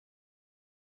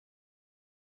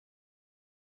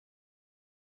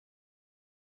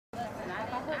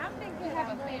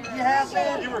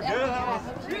You were good, huh?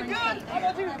 You're good. I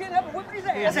thought you was getting up and whipping his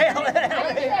ass. That was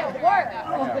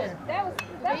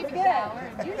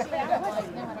good. Usually I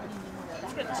wasn't.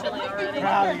 It's getting chilly already.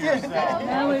 Proud of yourself.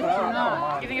 No, it's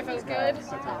not. You think it feels good?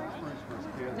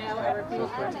 No, I refuse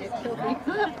to get chilly.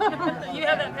 You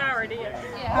have that power, do you?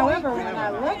 Yeah. However, when I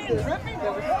left this,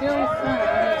 there was still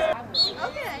sun.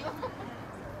 Okay.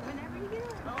 Whenever you get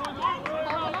on.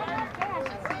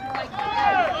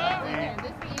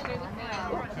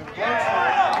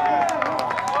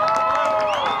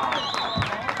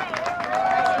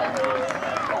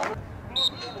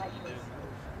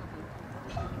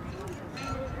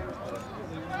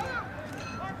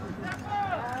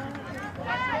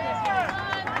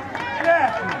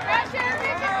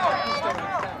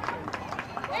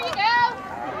 There you go.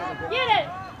 Get it.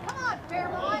 Come on,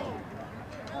 Fairmont.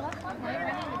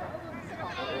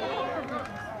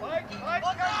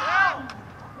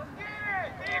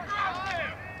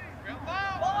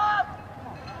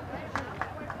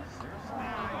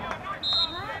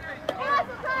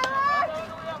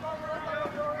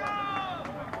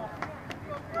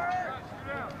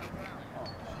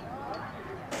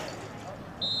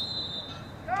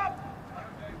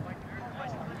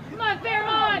 Come on,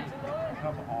 Fairmont.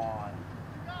 Come on.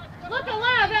 Look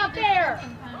alive out there.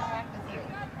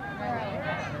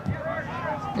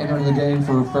 Entering the game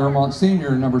for Fairmont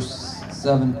Senior, number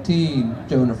 17,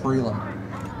 Jonah Freeland.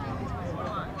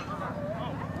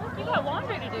 Look, you got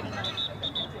laundry to do tonight.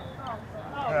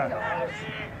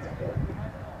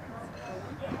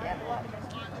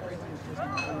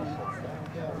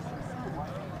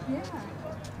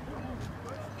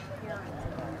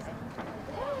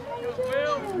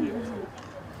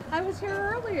 I was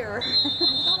here earlier.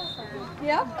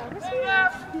 Yep, I was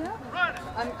here. Yep.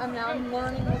 I'm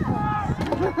learning the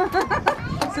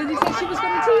class. Cindy said she was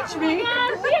going to teach me.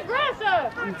 Guys, be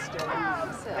aggressive. Pressure.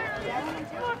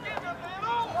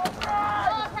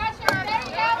 There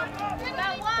you go.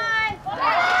 About one.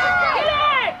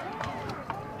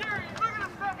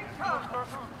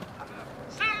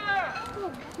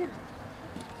 Get it.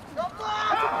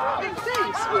 Big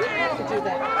face. We didn't have to do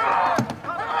that.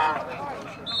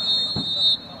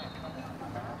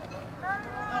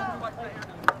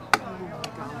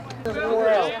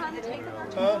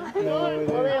 Huh? No, we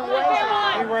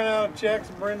didn't. He ran out of checks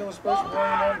and Brenda was supposed to bring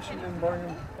them up and she didn't bring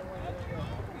them.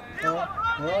 Huh?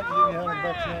 Well, I can give you $100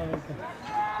 now. You can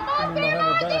give me my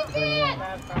 $100 back if they want.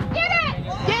 Get it.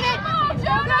 Get it. Go,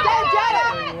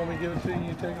 You want me to give it to you?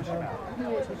 You take it home?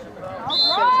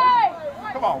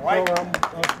 Come on, wait. I'm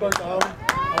supposed to,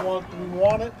 we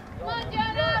want it. Come on,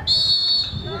 Jonah.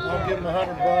 I'll give him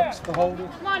 $100 to hold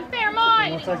it. Come on,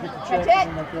 Fairmont. Once I get the check, then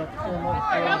I'll get the Go,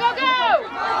 go, go.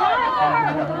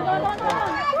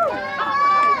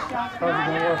 How's it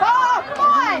gonna work? Oh, come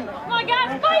on. Come on,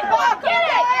 guys, fight for it. Get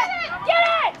it. Get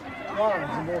it. Why?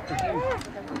 It's more confusing.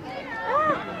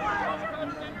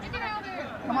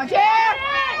 Come on, Jack.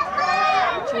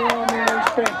 Well, I mean, they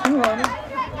spent $200.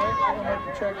 I'll make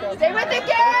the check out. Stay with the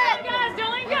kid. Guys,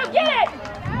 don't let him go. Get it.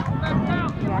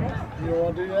 You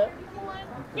want to do that?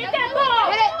 Get that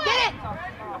ball. Get it. Get it.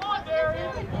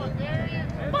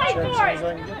 Fight Check as for soon as it. I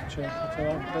can get the check. That's all I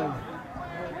can tell you.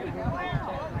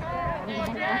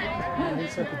 He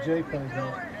set the JPEG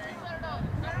up.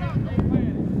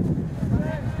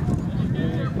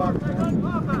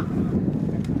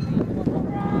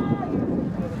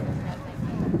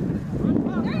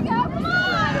 There you go. Come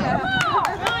on.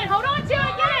 Come on, hold on to it. Get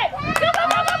it. Go, go,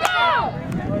 go, go, go.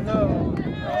 I know.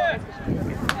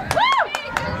 Woo!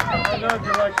 I know if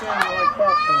you like them, you like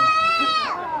popcorn.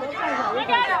 You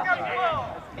got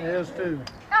it. It is too.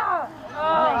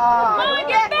 Come on,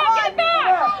 get back, get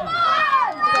back.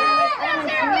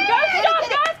 Don't stop,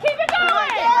 guys. Keep it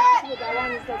going.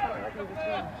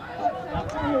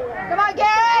 Come on, get it.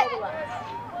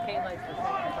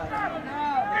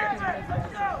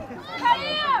 Cut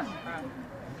him.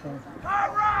 Come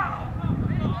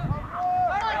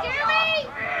on, Jeremy.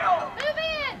 Move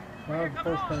in. That was the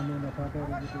first time in, I thought that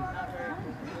would be good.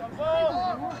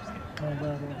 How bad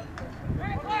was it?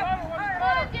 Come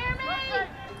on, Jeremy.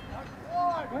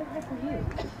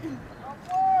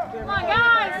 Come on,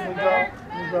 guys. We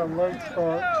got a late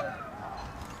start.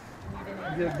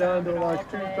 Get done to like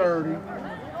 2:30.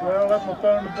 Well, that's my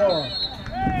phone to borrow.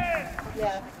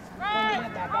 Yeah.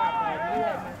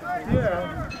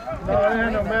 No, I didn't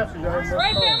have no message. I had no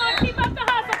Right call. there, Mom. Keep up the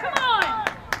hustle. Come on.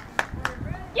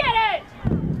 Get it.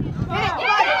 Get it.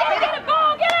 Get the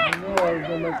ball. Get I it. knew I was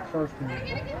going to make the first one.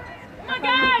 Come on,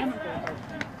 guys.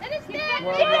 Let it stand.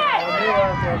 Well, Get I knew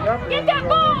after I got there. Get that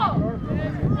ball.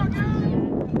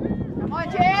 Come on,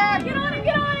 Jack. Get on him.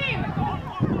 Get on him.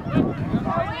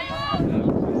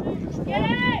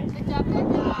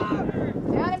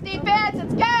 guys, defense,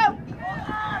 let's go!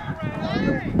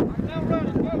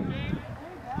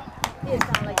 He is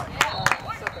sound like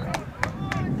soccer, right?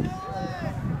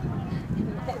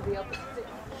 The opposite.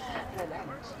 No, that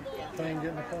much. Yeah. Playing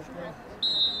getting the first one.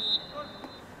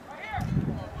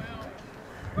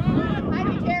 Hi,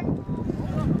 Jim.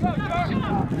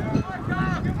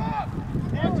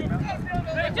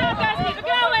 Good job, guys. Keep it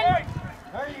going.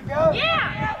 There you go. Yeah.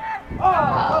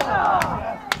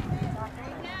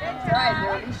 That's right,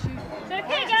 they're at least shooting. It's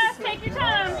okay, guys. Take your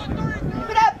time. Keep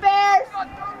it up, Bears!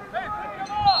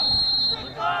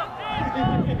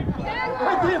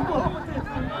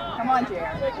 Come on,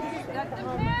 Jared.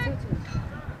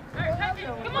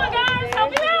 Come on, guys.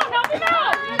 Help him out. Help him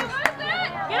out.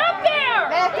 Get up there.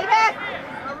 Back, get back!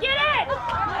 Get it.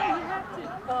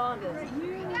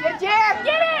 Get Jared!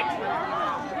 Get it.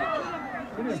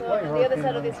 He didn't play hard. The other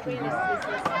side of the screen is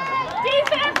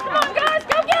Defense. Come on, guys.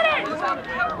 Go get it.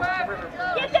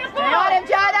 Get that Stay on ball. him,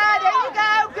 Jada! There you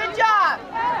go! Good job!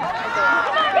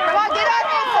 Come on, get on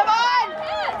him, come on!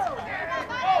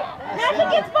 Nothing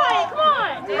gets by it. Come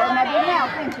on. Well, now get now,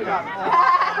 thank you.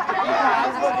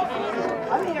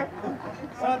 I'm here.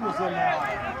 Sun was in there.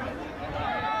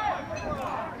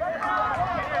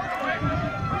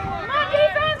 Come on,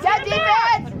 defense. Get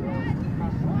defense!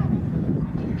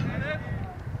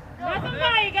 Nothing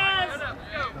by you, guys.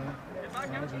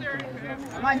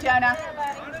 Come on, Jonah.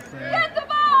 Get the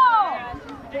ball.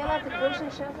 They allowed to push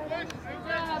and shove like that?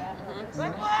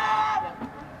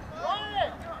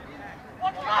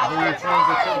 They were trying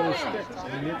to get with sticks.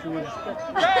 They hit you with a stick.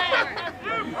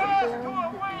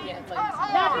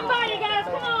 Nothing by you, guys.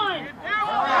 Come on.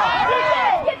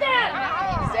 Get that.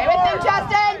 Stay with them,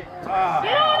 Justin!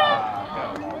 Get on him.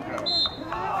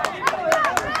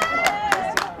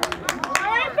 All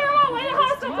right, Fairmont, way to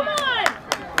hustle. Come on.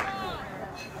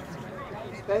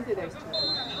 Both of those two.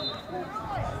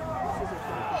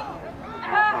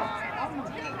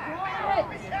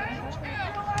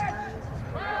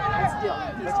 That's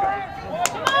Dylan. He's right.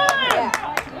 Come on. Yeah.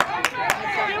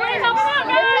 Get ready to help him out,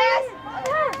 guys.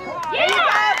 Yeah.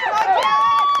 Come on,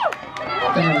 Jared!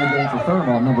 Entering the game for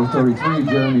Fairmont, number 33,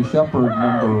 Jeremy Shepard.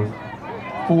 Number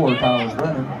 4, Tyler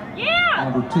Brennan. Yeah.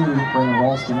 Number 2, Brandon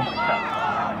Ralston.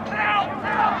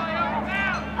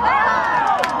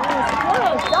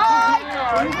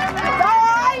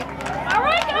 All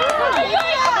right, guys. Come on.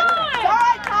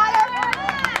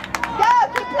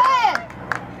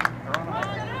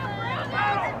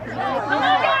 Come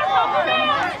on, guys. Help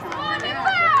him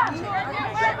out.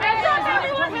 Heads up,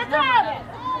 everyone. Heads up.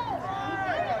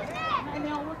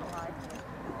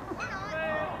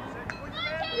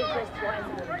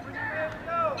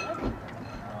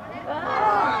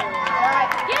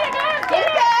 Get it, guys. Get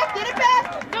it back! Get it back!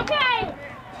 It's okay.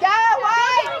 Go,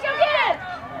 White! Go get it.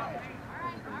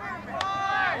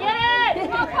 Get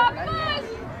it. Come on, guys.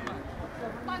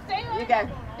 You go.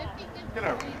 Get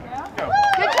over. Go.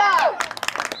 Good job!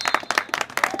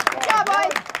 Good job,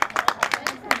 boys!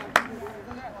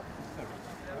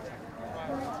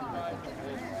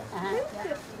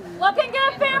 Looking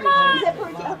good, Fairmont.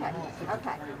 Okay,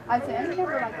 okay. I said, I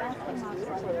remember like last time I was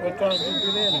like, What time did you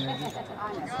get in here?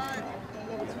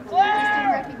 I just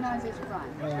didn't recognize his run.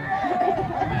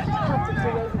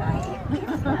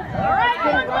 All right,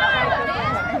 good.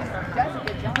 That's a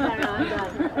good job. No, I'm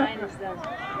done. Mine is done.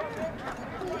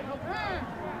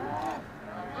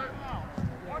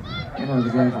 Entering the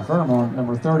game for Fairmont,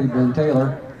 number 30, Ben Taylor.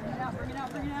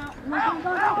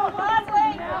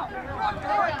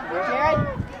 Jared?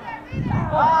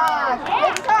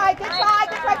 Good try, good try,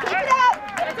 good try. Keep it up.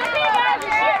 It's okay, guys.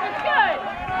 You're shooting. It's good.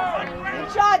 Good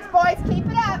shots, boys. Keep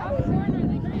it up.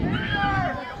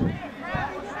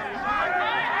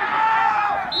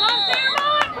 Come on,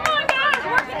 Fairmont. Come on, guys.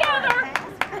 Work together.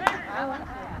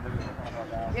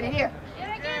 Get it here.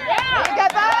 Yeah. There you go,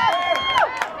 Bob.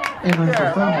 Entering for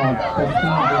Fairmont, 15,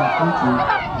 Ben Fucci.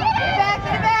 Get it back,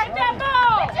 get it back. Get that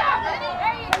ball.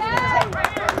 There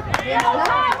you go. All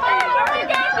right,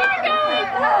 guys. Here we go.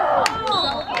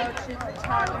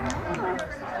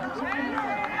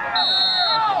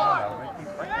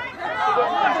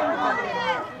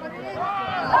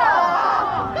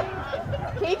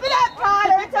 Keep it up,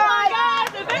 Tyler. It's all right.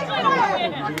 Guys, eventually we'll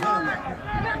win.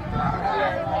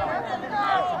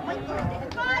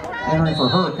 Entering for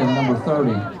Hurricane, number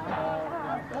 30,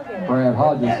 Brad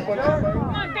Hodges. Come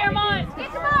on, Fairmont. Get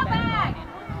the ball back.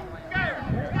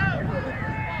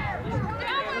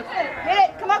 Get it.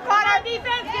 Come on, Connor.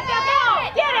 Defense, get that ball.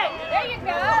 Get it. There you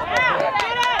go. Yeah.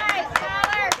 Get it.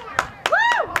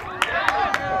 Woo.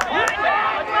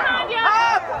 Behind you.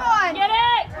 Oh, come on. Get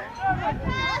it.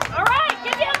 All right,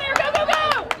 get down there. Go, go, go.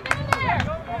 Get in there.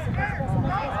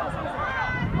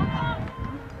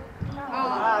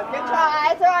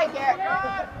 That's all right, Garrett.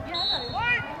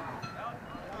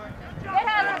 Get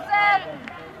Heather, Seth.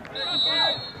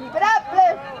 Keep it up,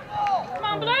 Blue. Come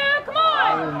on, Blue, come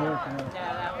on!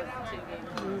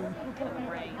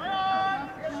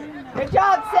 Good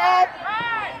job, Seth.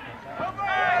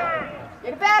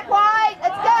 Get it back, White.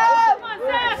 Let's go. Come on,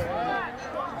 Seth!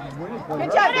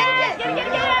 Good job. Get it.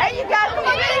 There you go. Come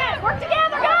on, Ben. Work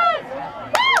together, guys!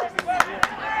 Woo!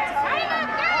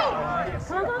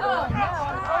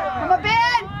 Come on,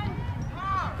 Ben.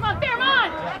 Come on,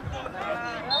 Fairmont!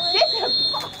 Get the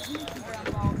ball.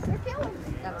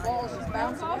 That ball's just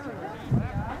bouncing everywhere.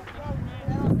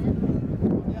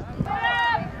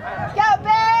 Go,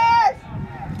 Bears.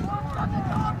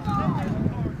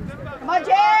 Come on,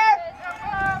 Jer.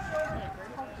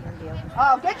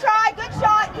 Oh, good try, good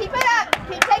shot. Keep it up.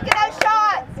 Keep taking those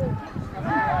shots.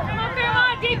 Come on,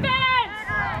 Fairmont, defense!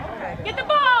 Get the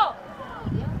ball!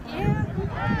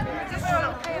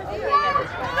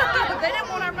 They didn't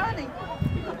want our money.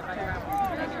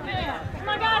 Come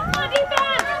on, guys, come on,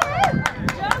 defense!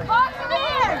 Box him in.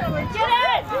 Get it!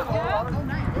 Get the ball!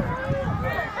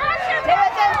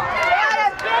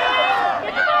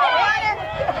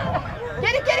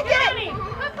 Get it.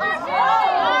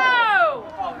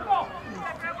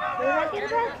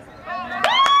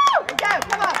 Oh! Go,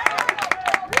 come on. That's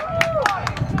good.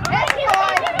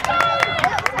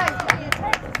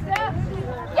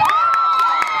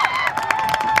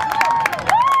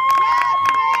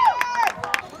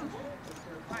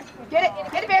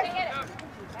 Get it, Bear.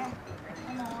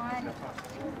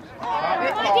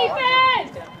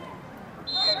 Defense!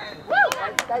 Woo!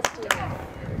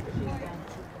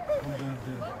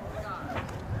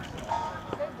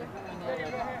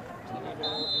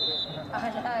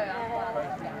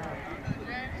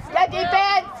 Good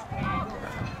defense.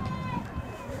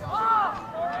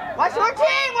 Watch your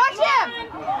team. Watch him.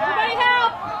 Everybody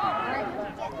help!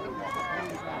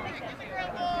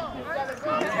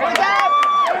 There we go.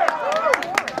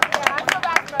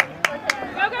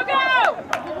 Go, go, go!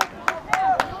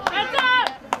 Heads up!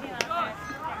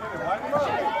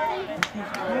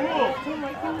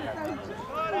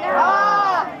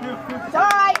 Ah, it's all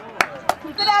right.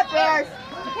 Keep it up, Bears.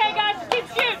 Okay, guys, just keep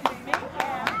shooting.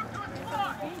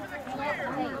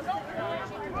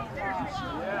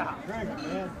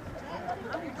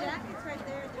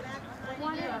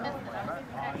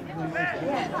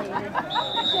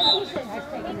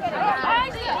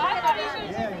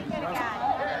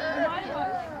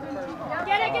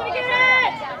 Get it!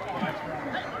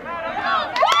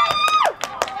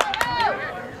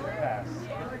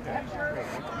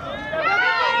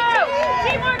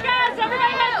 Teamwork, guys!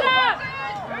 Everybody heads up!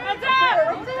 Heads up!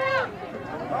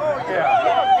 Oh,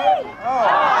 yeah. Oh.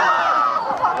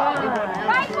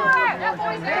 Fight for it. That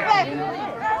boy's there.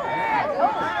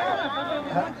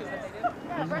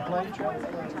 Did you play each other?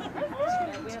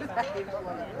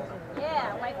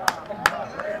 Yeah, wait.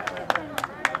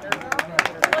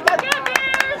 Go,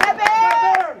 Bears! Go,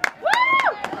 Bears.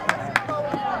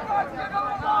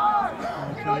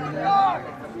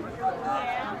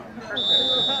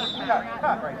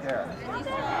 Cut right there.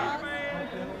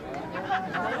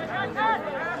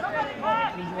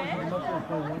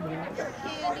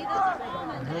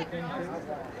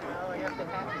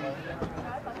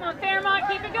 Come on, Fairmont,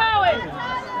 keep it going!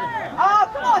 Oh,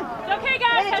 come on. It's okay,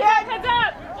 guys, Get it, heads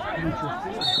up!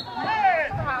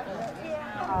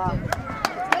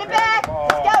 Get it back.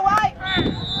 Let's go, White.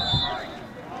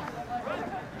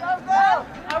 Go.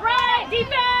 All right,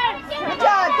 defense! Good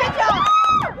job.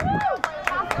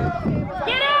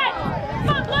 Get it!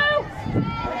 Come on, Blue!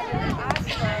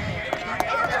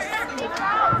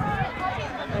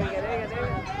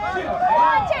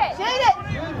 Watch it. Shoot it.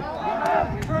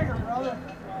 Trigger, brother.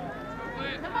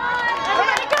 Come on.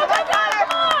 Everybody go,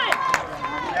 come on!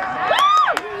 Woo!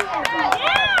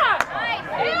 Yeah!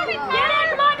 Get it,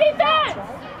 come on, defense!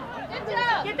 Good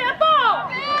job. Get that ball!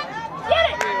 Get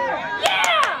it!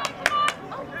 Yeah!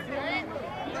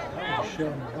 Show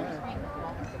him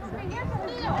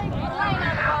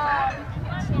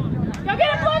Go get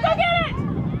it, Blue, go get it!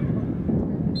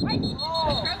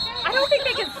 I don't think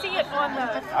they can see it on the...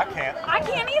 I can't. I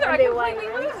can't either, I completely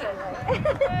lose it.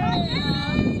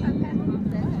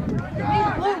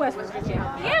 Blue West was good.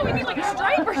 Yeah, we need like a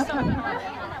stripe or something.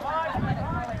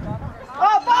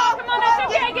 Oh, ball. Come on,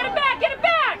 that's okay, get it back, get it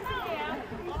back!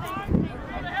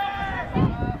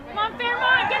 Come on,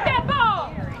 Fairmont, get that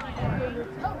ball!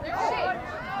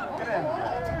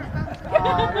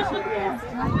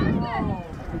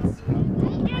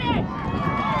 Get it!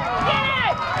 Get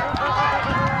it!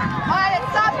 All right, let's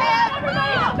stop him.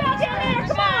 Everybody help out down there,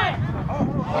 come on!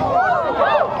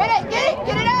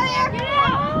 Get it out of here. Get it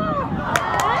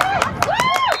out!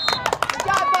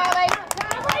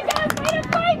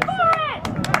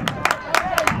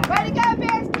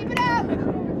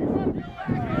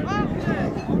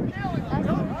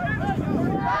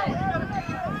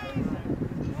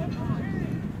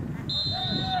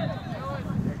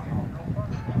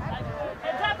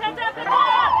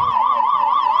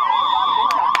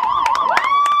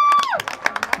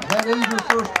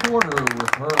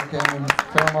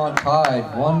 tied,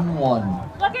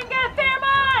 1-1. Looking good,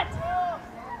 Fairmont!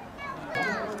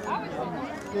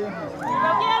 Go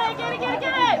get it, get it, get it,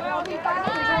 get it! Well, he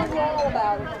finally told me all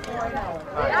about it before I know it.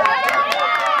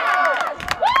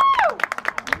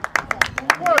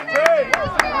 Come on, Tay.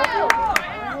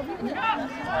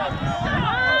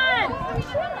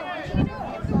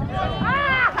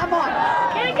 Come on.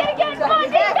 Get it, get it, get it! Come on,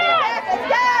 defense! Let's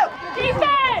go.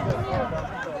 Defense!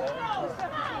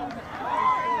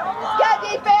 Let's go,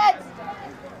 defense.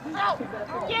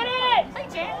 Get it!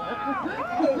 Get it!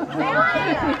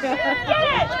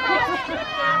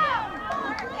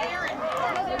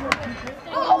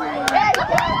 There you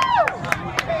go.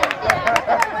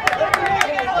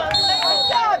 Good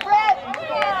job, Brett.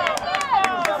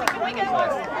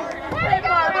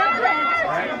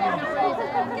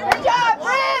 Good job,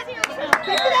 Brett.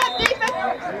 Pick it up, defense.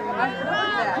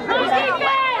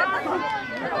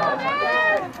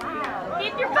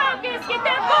 Keep your focus. Get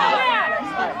that ball back.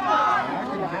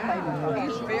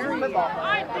 He's very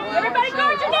Everybody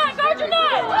guard your net. Guard your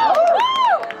net.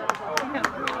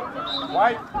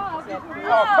 White.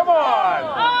 Oh, come on.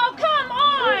 Oh, come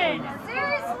on.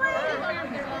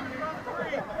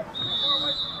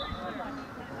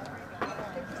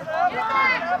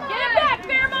 Get it back,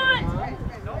 Fairmont.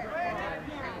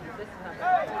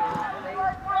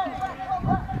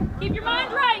 Keep your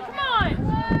mind right. Come on.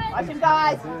 Watch him,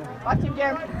 guys. Watch him,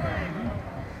 Jeremy.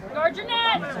 Guard your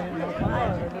net.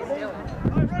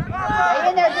 Stay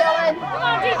in there, Dylan. Come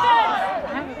on, defense.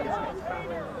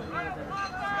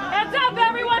 Heads up,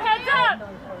 everyone. Heads up.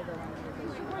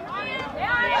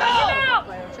 Out.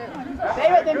 Stay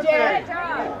with him, Jerry.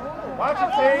 Watch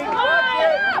it, Tay. Come on. Watch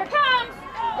it. Here comes.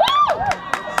 Woo!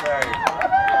 Sorry.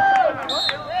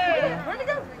 Where'd it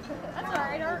go? That's all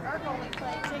right. Our goalie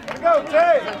played. Go,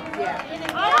 Tay.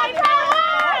 All right, come on.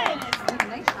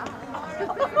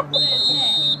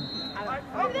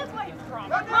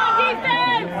 Come on,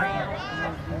 defense.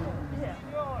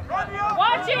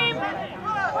 Watch him.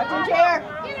 Watch him, Jerry.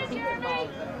 Get it, Jeremy.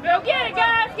 Go get it,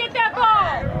 guys. Get that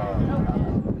ball.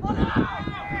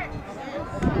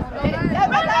 Yeah,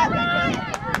 run up.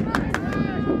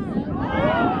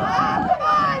 Come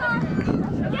on.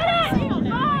 Get it.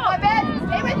 Come on, Ben.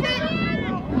 Stay with it.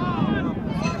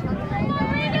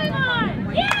 Come on.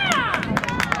 Yeah.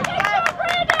 Good job,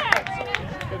 Brandon.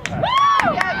 Woo!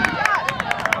 Yeah, good job.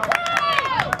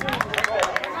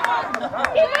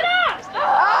 Keep it up. Oh!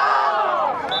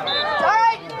 It's all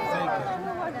right.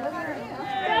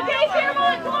 Okay,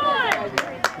 Fairmont, come on.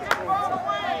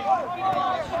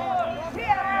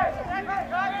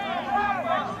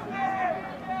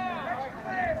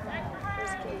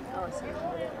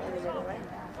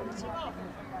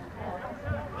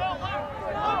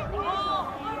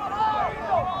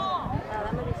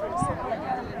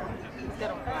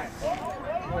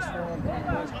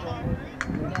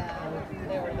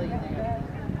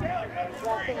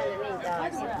 Walking underneath,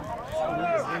 guys. They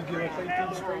give us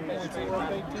 18 straight points. They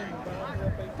lost 18.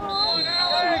 Come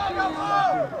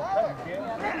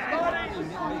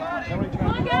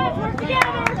on, guys, work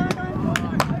together.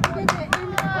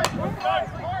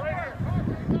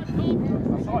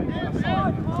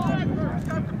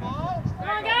 Come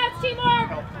on, guys, teamwork.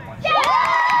 Yeah!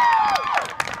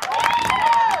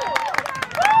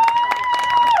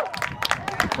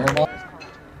 Fairmont.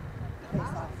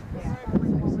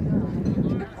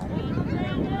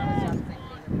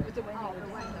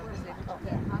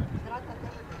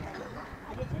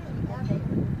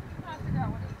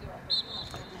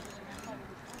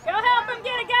 Go help him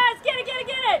get it, guys. Get it, get it,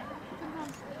 get it.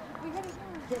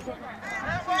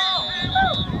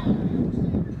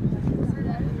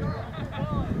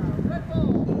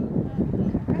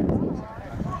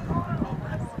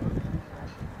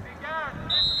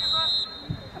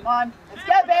 Come on. Let's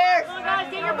go, Bears. Come on, guys,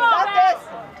 get your ball Stop back. this.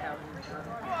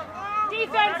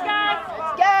 Defense, guys.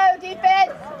 Let's go,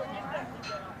 defense.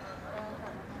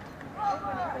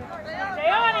 Stay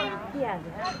on him.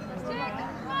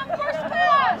 First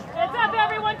pass. Heads up,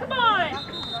 everyone. Come on.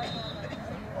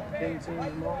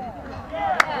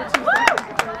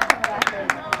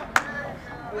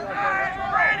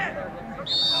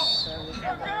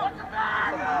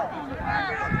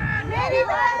 Ready,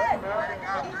 Red.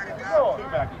 Get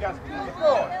back. You guys keep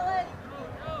going.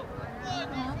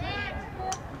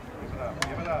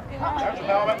 Give it up. There's the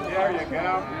helmet. There you go.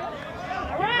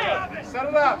 All right. Set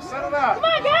it up. Set it up. Come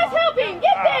on, guys. Help him.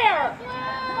 Get there.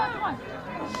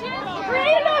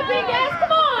 Create it up, big guys.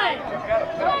 Come on.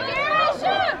 Come on, Daryl.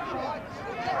 Shoot.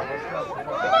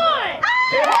 Come on.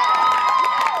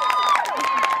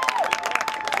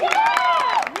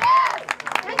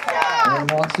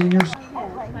 Fairmont seniors.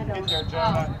 Get there,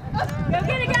 Jonah. Go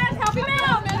get it, guys. Help him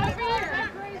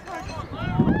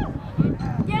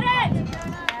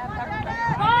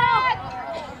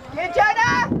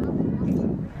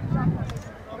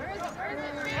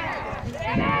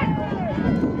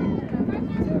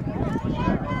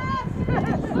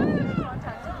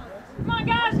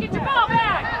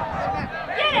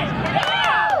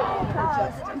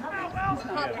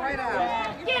Get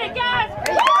it, guys!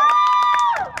 Woo!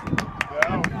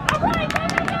 All right, go,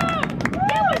 go, go!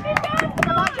 Get with it, guys!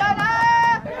 Come on,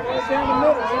 Jonah! Right down the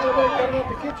middle. Everybody got it at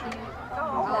the kitchen.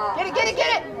 Get it, get it, get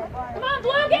it! Come on,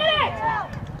 Blue, get it!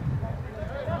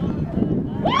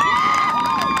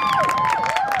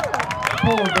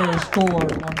 Polar Bear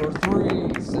scores number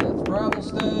 3, Seth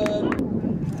Bravelstead.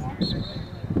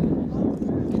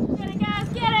 Get it, guys,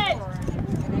 get it!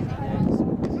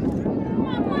 Come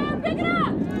on, Blue, pick it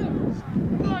up!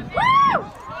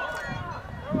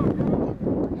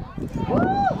 Woo!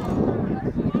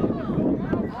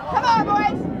 Come on,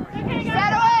 boys! Okay, guys.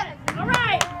 Settle it! All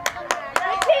right.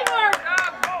 Good teamwork.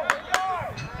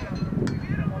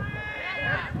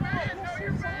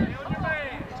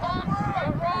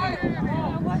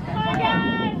 Come on,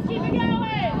 guys. Keep it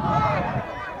going.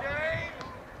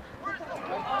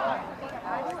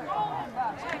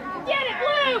 Get it,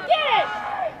 Blue. Get it.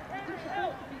 Woo!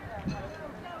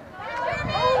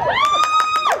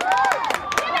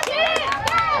 Get it.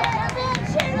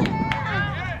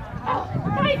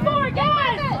 Fight for it,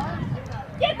 guys.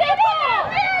 Get that ball.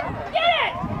 Get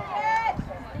it.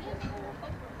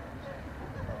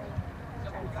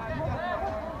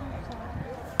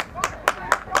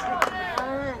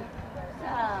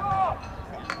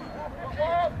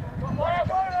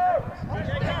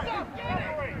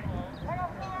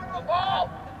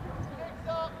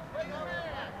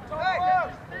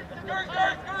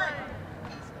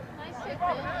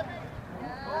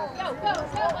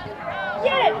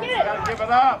 Get it, get it. Gotta give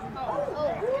it up.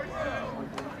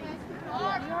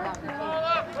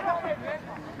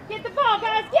 Get the ball,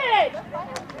 guys, get it.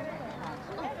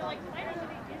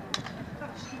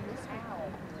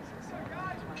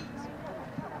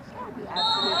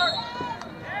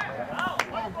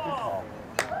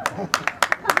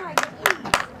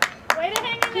 Way to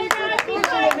hang in there, guys. Be safe.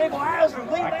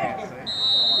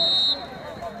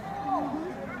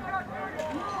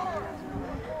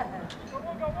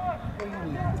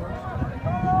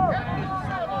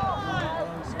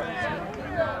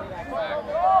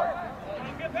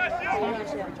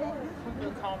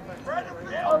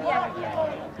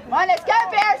 Come on, let's go,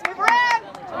 Bears! Move around!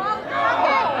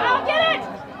 I'll get it.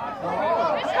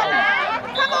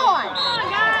 Come on! Come on,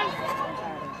 guys.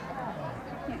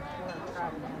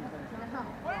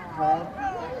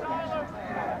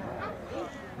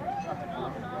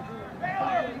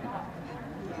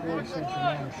 Really sent your mom a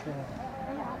shot.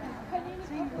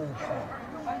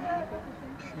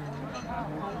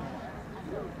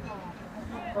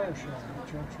 Her shot.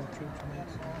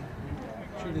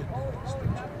 She didn't do this, did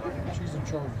she? She's in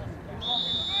charge of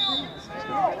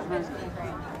it.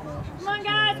 Come on,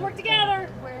 guys, work together.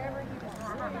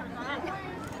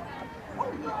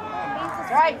 All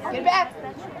right, get back!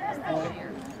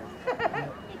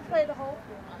 He played the whole.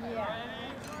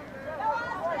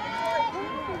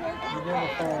 You never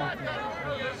fall like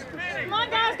that. Come on,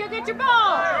 guys, go get your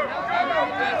ball.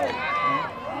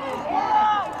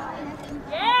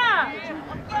 Yeah.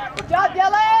 Good job,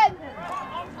 Dylan!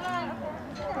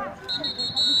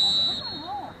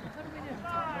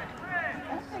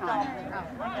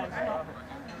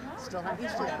 Still not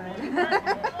used to it.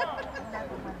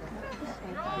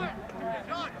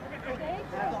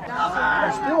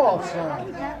 You're still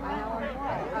offside.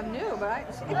 I'm new, but I.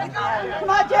 Come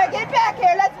on, Jared, get back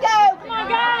here, let's go! Come on,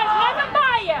 guys, nothing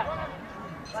by you.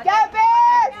 Let's go,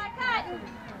 Bears!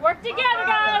 Work together,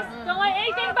 guys. Don't let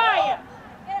anything by you.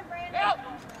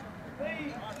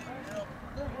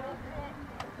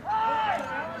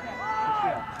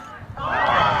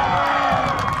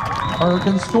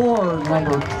 Hurricane scores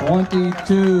number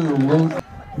 22, Luke.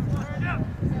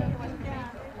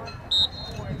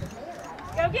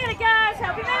 Go get it, guys.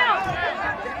 Help him out.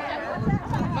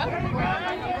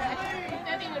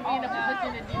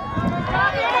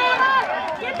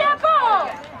 Get that ball.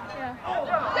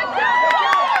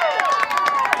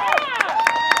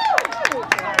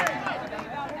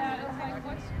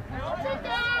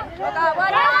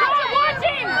 Watch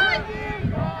him.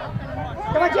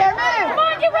 Come on, Jared, move! Come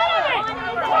on, get rid of it.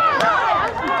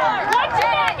 Watch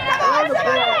your back, guys. Watch your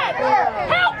back.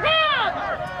 Help him.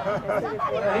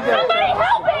 Somebody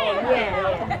help him.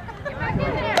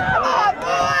 Come on,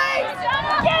 boys!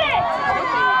 Get it.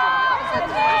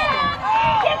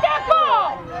 Get that ball.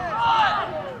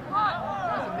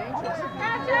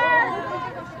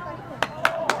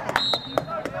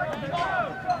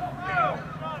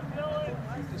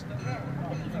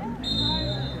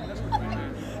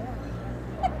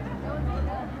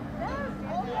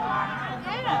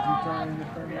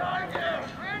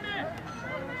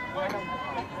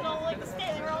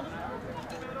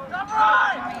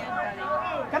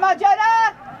 Come on,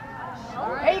 Jonah!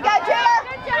 There you go, Junior.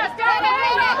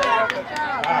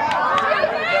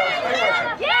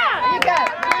 Yeah! There you go.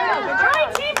 All right,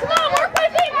 team, come on, work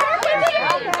with him, work with him!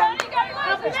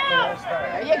 Help him out!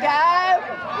 There you go.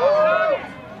 Oh,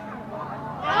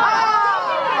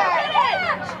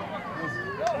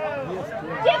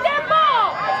 Get that ball!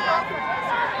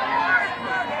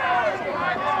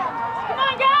 Come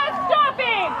on, guys, stop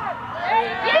him!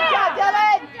 good job,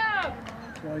 Dylan.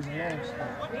 That's why he's a long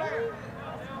stop.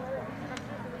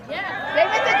 Stay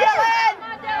with it, Dylan.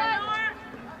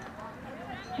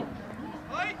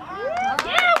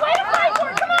 Yeah, way to fight for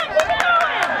it! Come on, keep it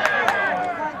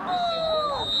going!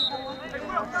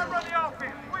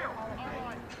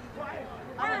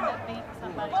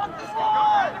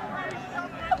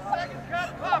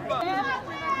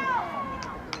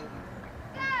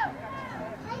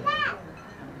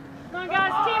 Come on,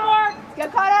 guys, teamwork!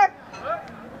 Let's go, Connor.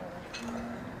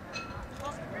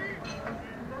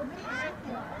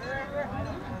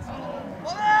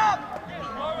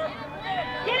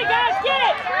 Get it, guys, get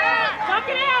it! Knock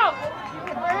it out!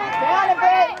 Down a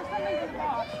bit.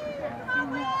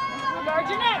 Guard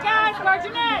your net, guys, guard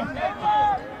your net!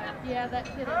 Yeah, that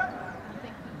did it.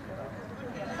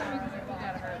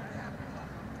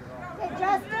 Hey,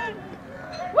 Justin.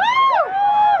 Woo!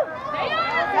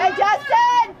 Hey,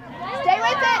 Justin. Stay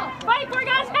with it. Fight for it,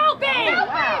 guys, help him!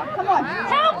 Wow, come on.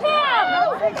 Help him!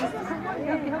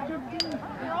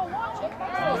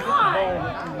 Come on!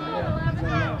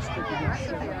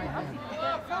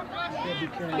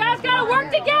 You guys gotta work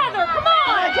together, come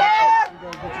on!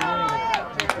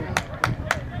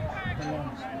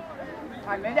 All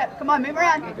right, move up. Come on, move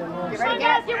around. Get Come ready, on, get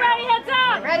guys, get ready, heads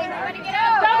up! Get ready. Ready, get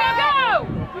out! Go, go,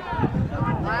 go!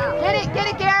 Get it,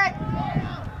 Garrett.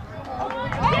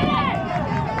 Get it!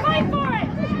 Fight for it!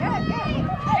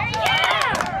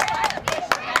 Yeah!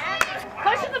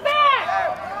 Push in the back!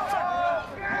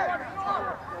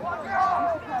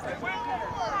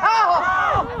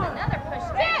 Oh! Another push.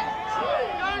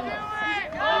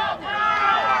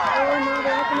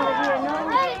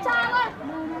 Hey, Tyler.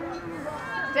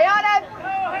 Stay on it.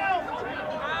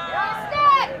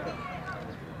 Stick.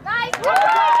 Nice. Come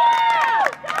on!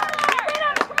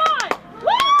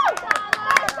 Woo!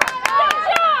 Good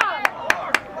job!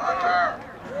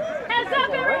 Heads up,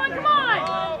 everyone, come on!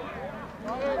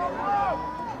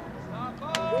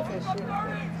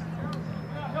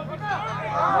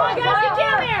 Come on, guys, get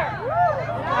down there!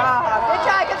 Good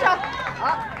try, good try.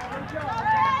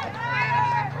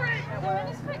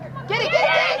 Get it, get it,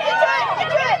 get it. Get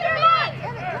to it, get to it.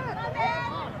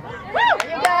 Woo!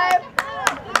 There you go.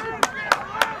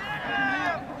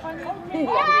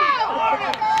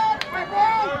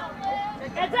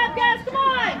 Heads up, guys, come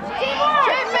on! Teamwork!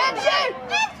 Shoot, Ben, shoot.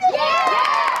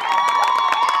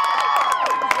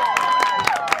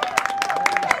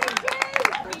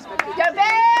 Go,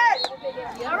 Bears.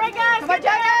 All right, guys, Come on, get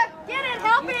Jonah. Get it,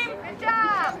 help him! Good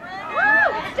job!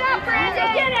 Woo! Good job,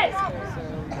 Brandon! Get it!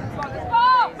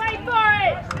 Fight for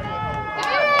it!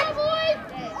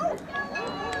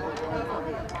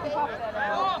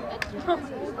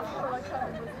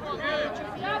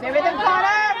 Stay with him,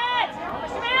 Connor.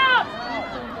 Push him out!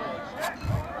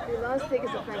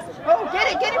 Oh, get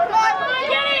it, come Come on, on.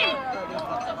 get him!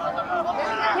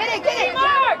 Get it, get it.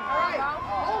 Teamwork!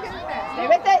 Stay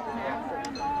with it.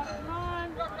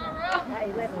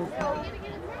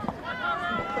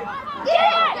 Get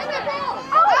it!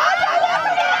 Oh,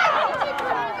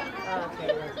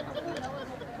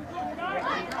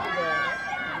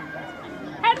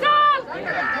 Heads up!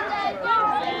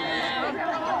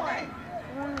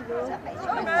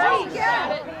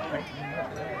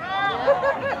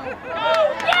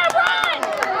 Yeah, run!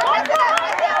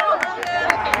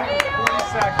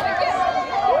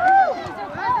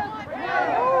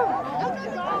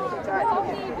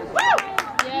 Woo!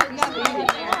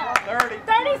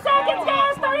 30 seconds,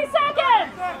 guys! 30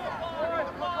 seconds!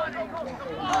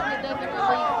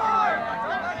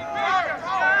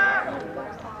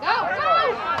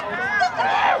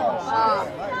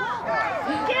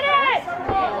 Get it!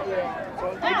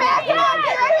 Get back, come on,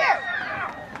 get right here.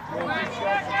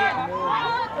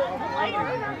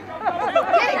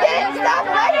 Get it, stop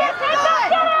it right here, come on.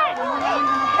 Get it!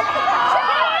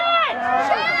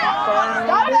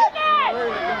 Stop it.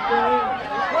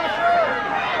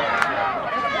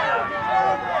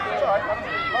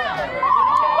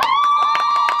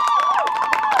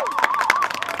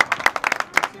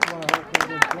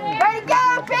 Way to go,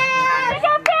 Bears!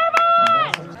 Go,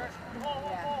 Fairmont!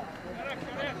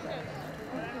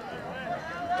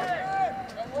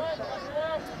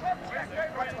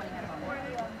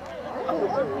 All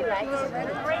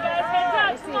right, guys, heads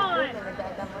up, come on.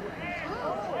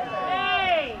 Hey!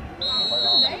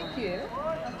 cute.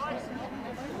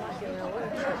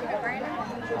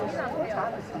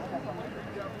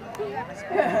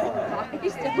 He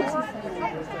still looks the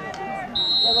same.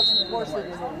 It looks worse than it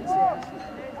is.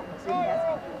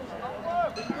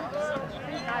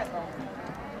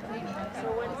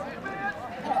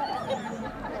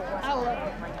 I love it.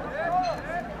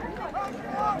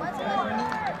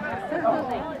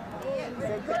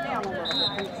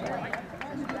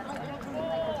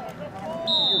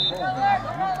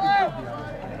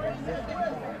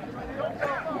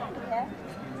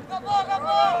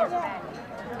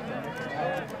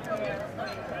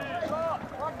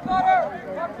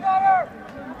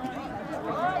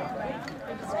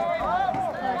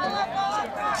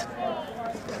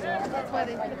 That's why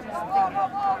they put this thing.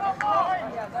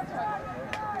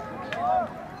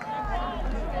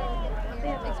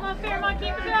 Come on, Fairmont,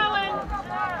 keep it going.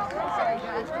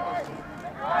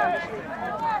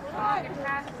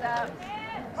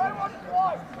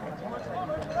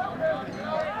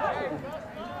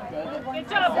 Good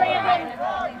job, Brandon.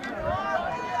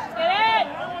 Get it.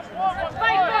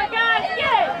 Fight for it, guys. Get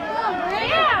it.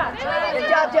 Yeah. Good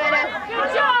job, Jenna.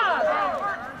 Good job.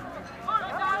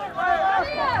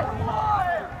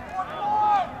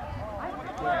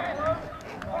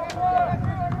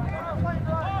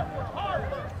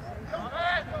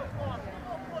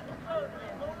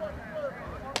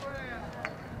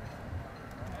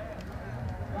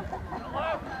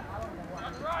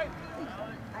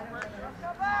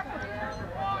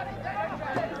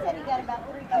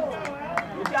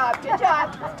 Good job, good job.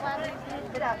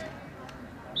 Get up.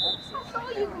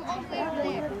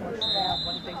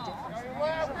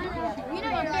 You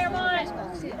know you're Fairmont.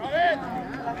 So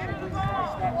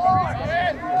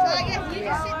I guess you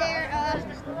just sit there,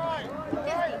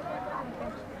 50.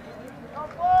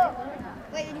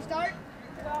 Wait, did you start?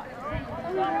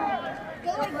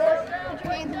 Go like this. Put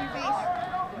your hands in your face.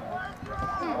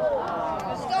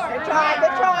 Start. Good try,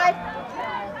 good try.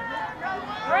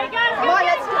 All right, guys, Come go on, get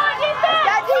let's it. Come on, get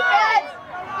defense.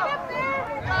 defense.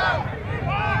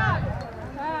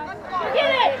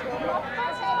 Get it.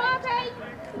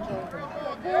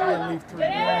 You gotta leave 3. You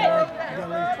gotta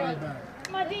leave 3 back.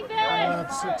 Come on, I'll defense.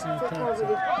 have 6 in the taxi.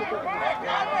 You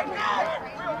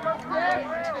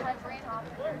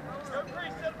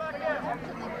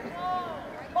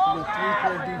got 3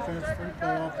 play defense, 3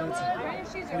 play offense.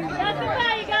 3 That's the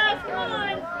play, you guys. Come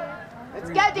on. Let's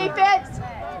go, defense.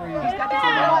 He's got this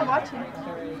number 1, watch him.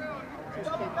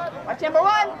 Watch number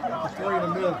 1. The 3 in the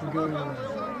middle can go either way.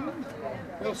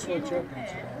 They'll switch up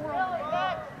once in a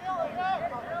while.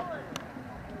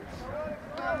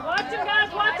 Watch him, guys.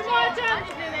 Watch him, watch him.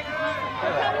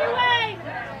 They're coming your way.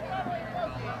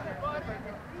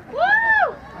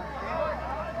 Woo!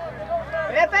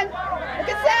 Griffin, look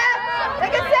at Sam.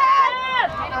 Look at Sam.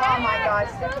 Oh my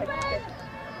gosh.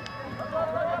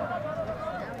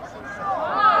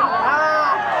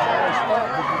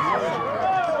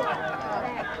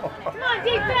 Come on,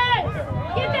 defense.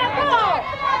 Get that ball.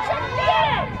 Get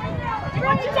it.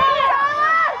 Watch it out.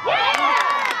 Yeah!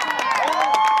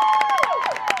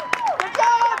 Good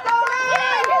job,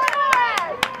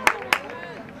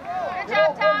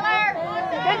 Tyler.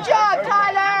 Good job,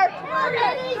 Tyler.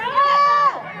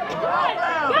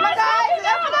 Come on, guys.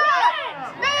 Up it up.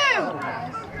 Move.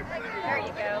 There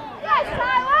you go. Nice,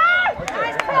 Tyler!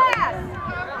 Nice pass!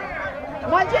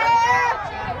 Come on, Jim.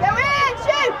 Go in.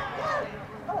 Shoot.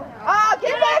 Oh,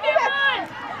 get back. Get back.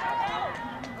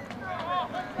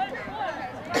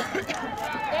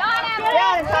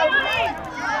 Down and Tyler.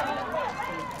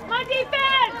 Come on,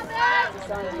 defense!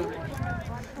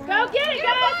 Go get it,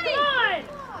 guys! Come on!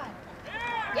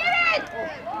 Get it!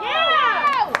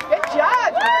 Yeah! Good job.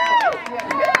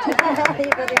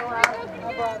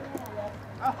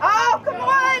 Oh, come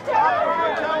on,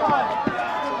 Tyler. Come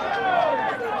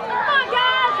on,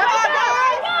 guys! Come on,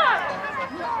 guys.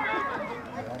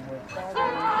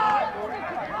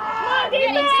 Come on,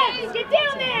 defense! Get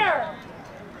down there!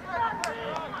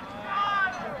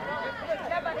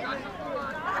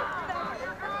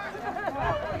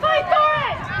 Fight for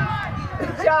it!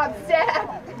 Good job, Seth.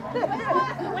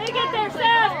 Way to get there,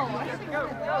 Seth!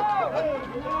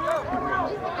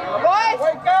 Boys.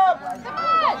 Wake up! Come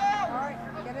on!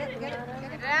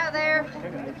 Get out of there.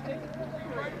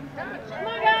 Come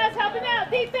on, guys, help him out!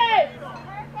 Defense!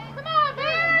 Come on,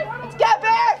 Bears! Let's go,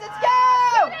 Bears. Let's go.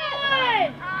 Come on!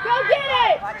 Go get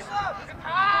it!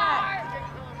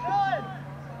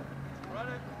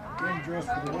 Getting dressed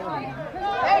for the weather.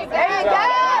 There you go.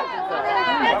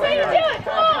 That's how you do it!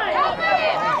 Come on!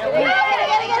 Get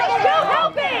it! Go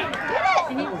help him!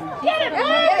 Get it,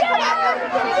 boys! Get it!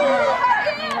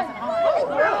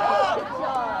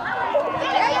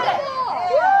 There you go.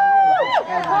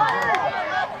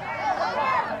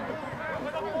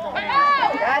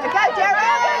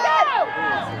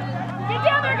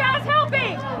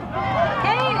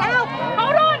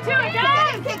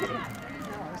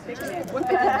 Kick it in. Whip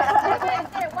it in.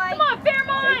 Come on,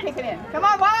 Fairmont! Kick it in. Come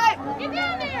on, White! Get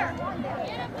down there! Go!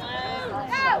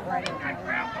 Get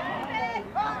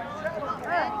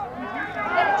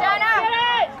it, Jonah. Get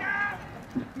it!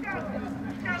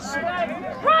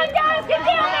 Run, guys! Get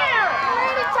down there!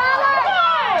 Ready, Tyler. Come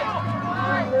on!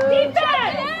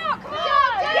 Defense! Come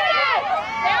on, Get it!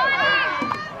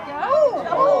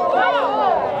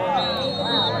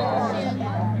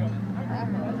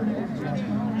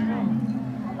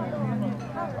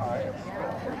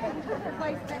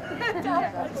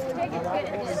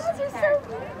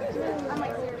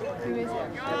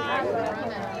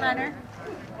 Hunter.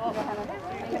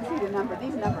 You can see the number.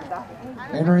 These numbers are.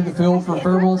 Entering the field for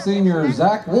Fairmont Senior,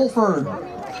 Zach Wolford.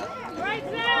 Right,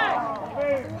 Zach!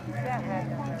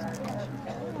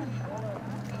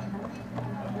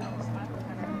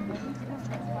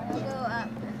 Go up.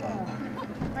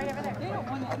 Right over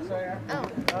there. Oh.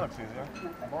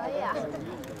 Yeah.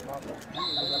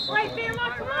 Right,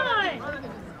 Fairmont, come on!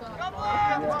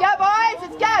 Let's go, boys.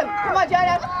 Let's go. Come on,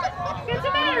 Jonah. Get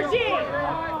some energy!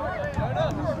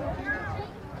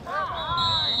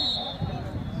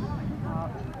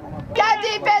 Go,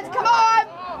 defense. Come on.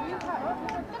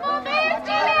 Come on, Bears,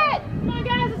 get it. Come on,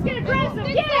 guys, let's get aggressive!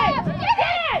 Get it! Get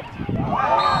it!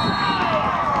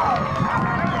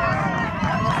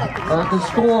 At the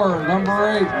score, number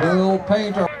 8, Will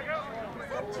Painter.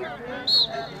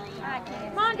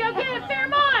 Come on, go get it,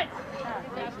 Fairmont!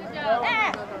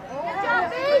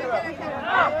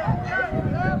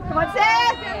 Come on,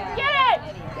 Seth. Get it!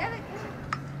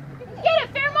 Get it,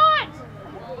 Fairmont!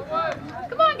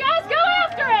 Come on, guys, go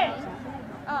after it!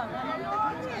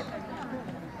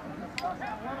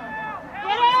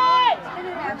 Get it!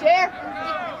 Chair.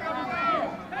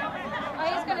 Oh,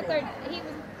 he's gonna throw. He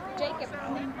was Jacob.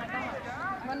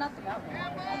 Well, not the ball.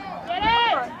 Get it!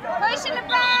 Push in the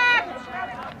back.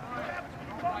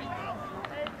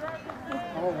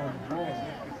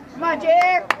 Come on,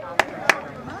 Chair.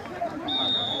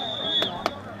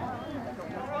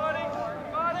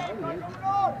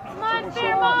 Come on,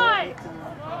 Fairmont!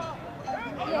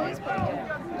 Yeah, he's pretty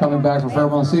good. Coming back for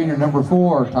Fairmont Senior, number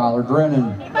 4, Tyler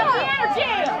Drennan. Keep up the energy!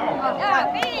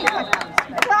 Yeah, me.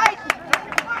 That's right.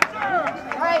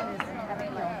 Right.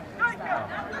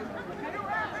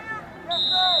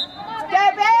 Let's go,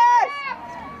 Bears.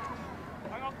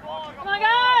 Come on,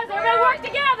 guys! Everybody work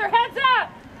together! Heads up!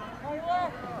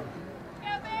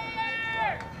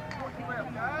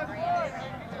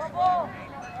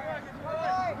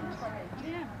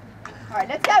 All right,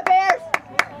 let's go, Bears.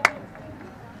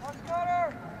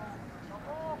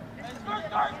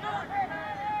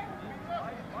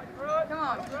 Come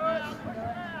on.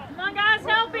 Come on, guys,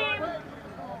 help him!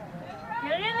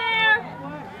 Get it in there!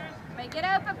 Make it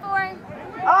open for him.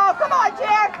 Oh, come on,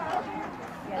 Chair.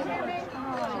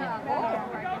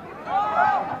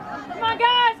 Come on,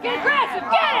 guys, get aggressive!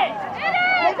 Get it!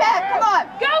 Hey, Beth, come on.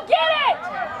 Go get it!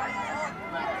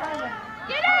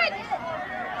 Get it.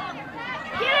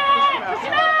 Get it! Push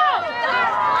it out!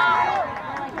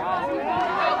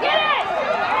 Get it!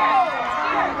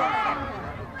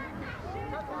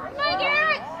 Come on,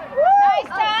 Garrett. Nice,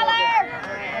 Tyler.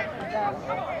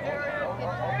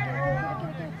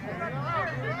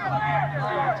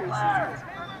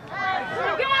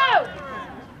 Here we go!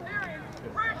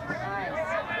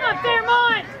 Come on,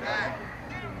 Fairmont!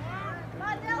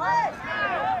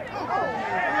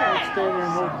 Stay there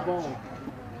and hold the ball.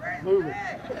 Move it.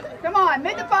 Come on,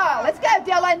 move the ball. Let's go,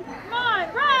 Dylan. Come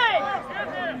on, run!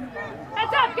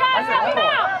 Heads up, guys, help him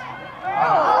out!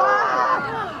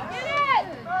 Get it!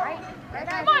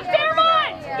 Come on,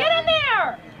 Fairmont! Get in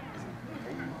there!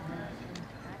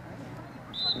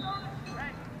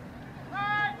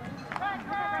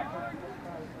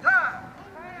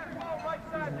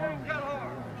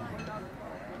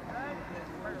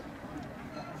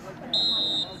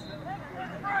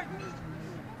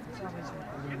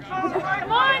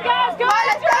 Come on, guys, go! Come on,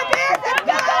 let's go, Bears. Let's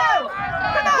go.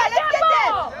 Come on, let's get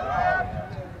this.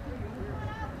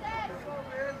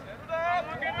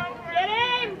 Get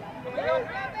him!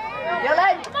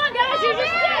 Dylan. Come on, guys, you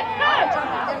just sit!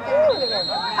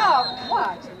 Oh,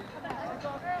 watch.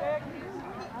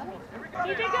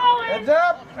 Keep it going! Heads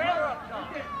up.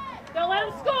 Don't let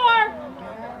him score!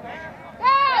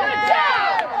 Good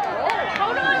job!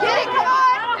 Hold on! Get it, come on.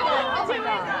 Hold to it.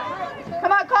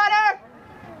 Come on, Connor.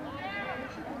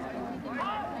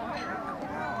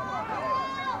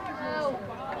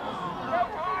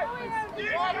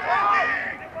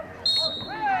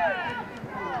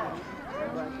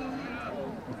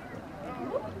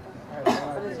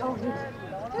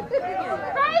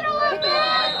 Right a little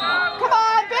bit! Come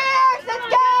on, Bears. Let's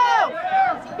go.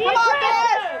 Be Come on,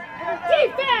 aggressive!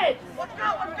 Defense!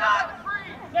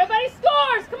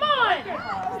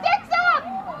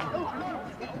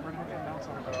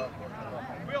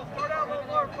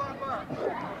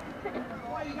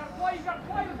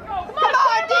 Come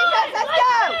on, defense, let's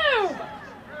go!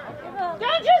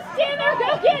 Don't just stand there, go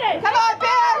get it! Come on,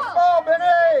 Bears! Oh,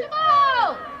 Benny!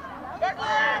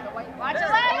 Watch 11!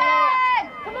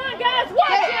 Come on, guys, watch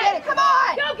Get it, come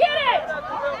on! Go get it!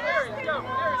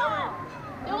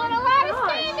 Doing a lot of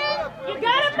standing! You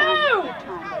gotta move!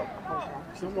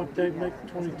 Someone make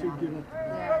 22 give up.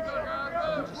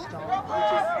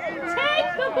 Take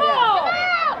the ball!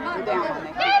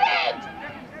 Get it!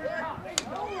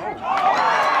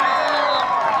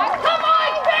 Come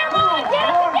on, Fairmont, get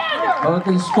it together!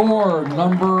 Perkins scored,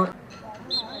 number.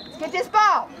 Let's get this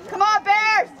ball. Come on,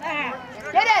 Bears!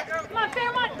 Get it! Come on,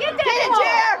 Fairmont, get that Get it, ball!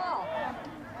 Jer!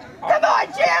 Come on,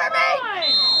 Jeremy!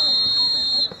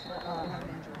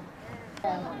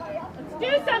 Let's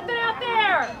do something out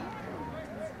there!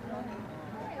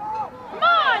 Come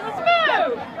on, let's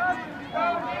move!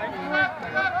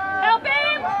 Help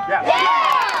him! Yeah!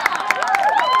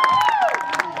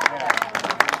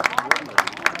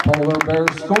 Polar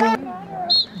Bears scored.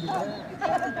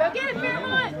 Go get it,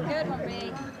 Fairmont! Good one,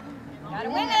 B. Gotta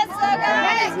win this, sucker!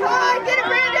 Yes, come on, get it,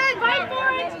 Brandon! Fight for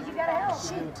it!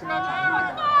 Come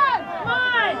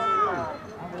on!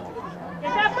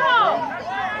 Get that ball!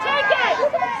 Take it!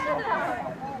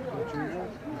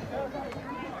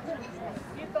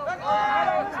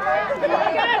 Come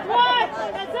on, guys, watch!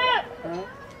 That's it!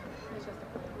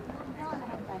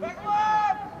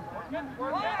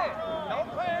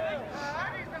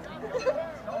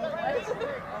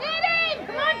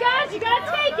 Come on, guys, you gotta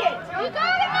take it! You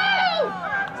gotta move!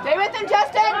 Stay with him,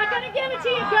 Justin! I'm not gonna give it to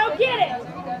you, go get it!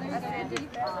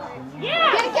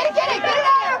 Yeah! Get it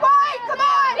out there, White! Come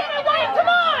on! Get it, White, come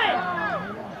on!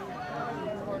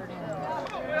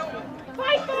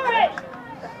 Fight for it!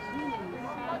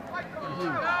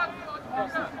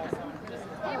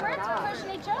 Hey, we're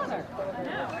pushing each other.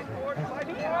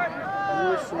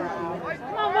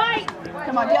 Come on, White!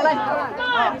 Come on, Dylan!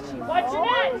 Come on! Watch your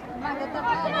net!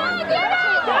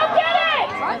 Go get it!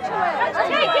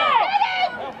 Take it!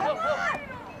 Come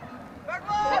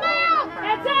on!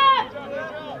 Heads up!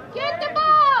 Get the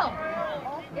ball!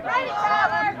 Get ready,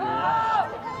 Tyler!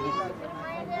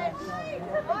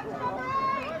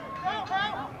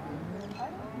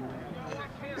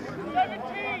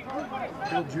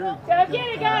 Go get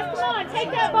it, guys! Come on,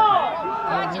 take that ball!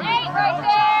 Watch 8 right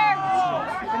there!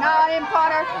 Keep an eye on him,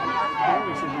 Potter.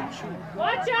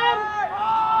 Watch him!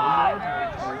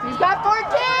 He's got 14!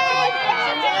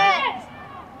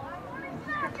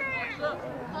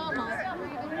 Oh my God.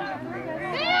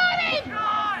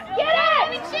 Get it!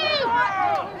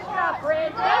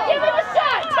 Now give him a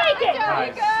shot! Take it!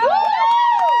 Woo!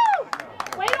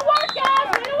 Way to work, guys!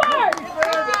 Way to work!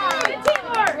 Good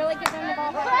teamwork! Really give him the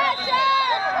ball back.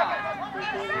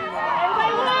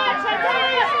 Everybody watch! Heads up!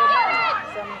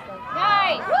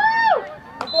 Nice! Woo!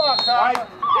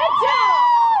 Good job!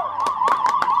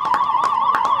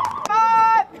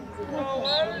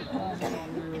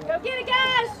 Go get it,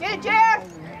 guys! Get it, Jer!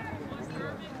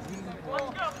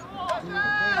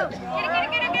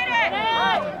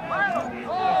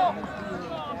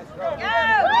 Get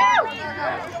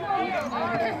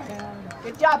it!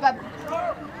 Good job, bub.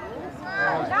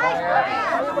 Nice!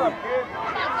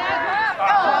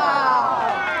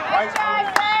 Good try,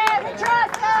 Sam! We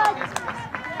trust us!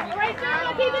 All right,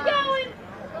 Fairmont, keep it going!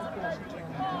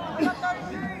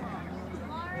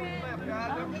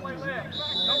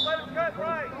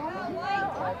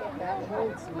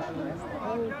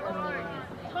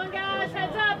 Come on, guys,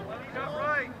 heads up!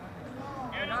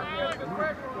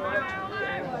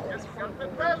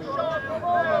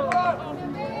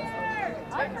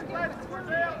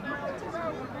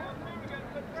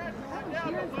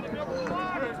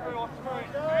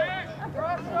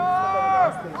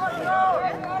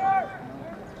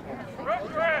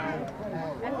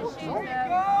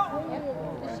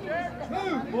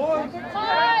 Move, boy!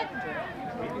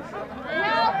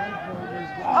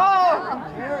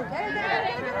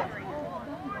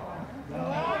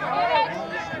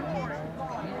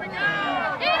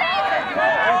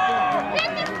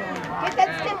 Get that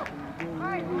stick.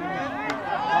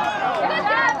 Good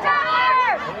job,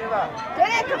 Tyler! Get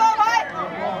it, come on, White.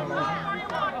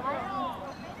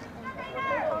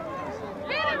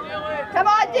 Come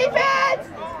on, defense.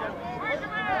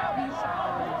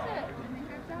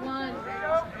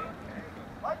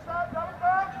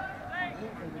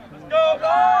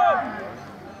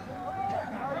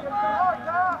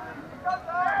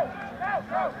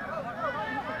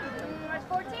 March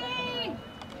 14!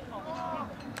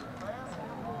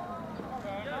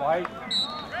 White.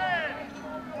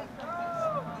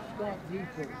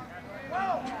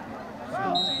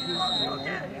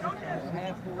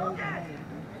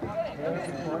 Get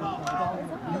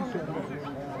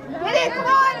it, come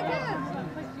on!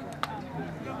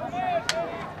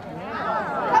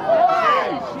 Come on!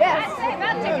 Yes!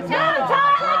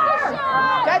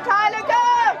 Go, Tyler, go!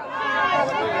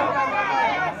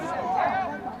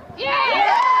 Yeah!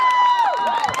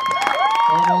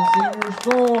 Fairmont senior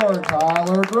score,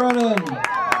 Tyler Brennan.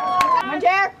 Come on,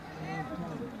 Jack!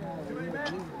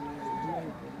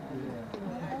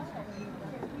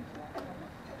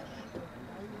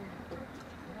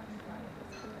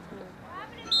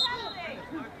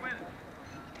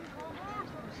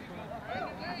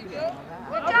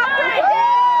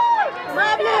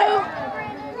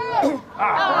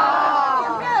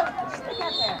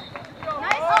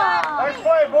 Nice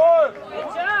play, boys. Good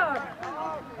job.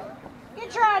 Good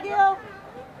try, Dill.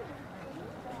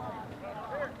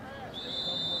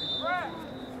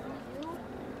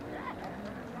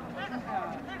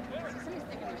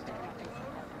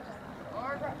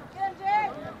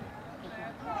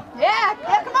 Yeah,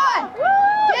 come on!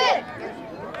 Get it!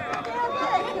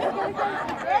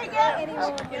 There you go.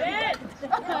 Get it.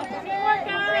 Good work,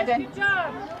 guys. Good job.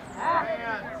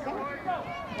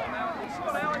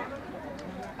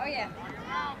 Oh, yeah.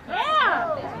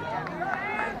 Yeah.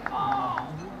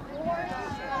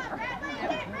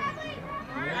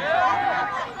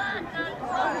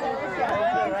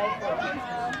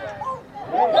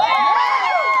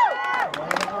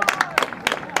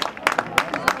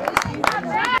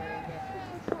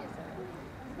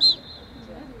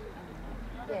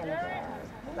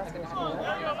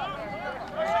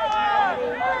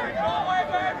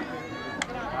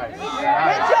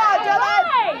 Good job, Dylan!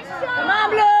 Come on,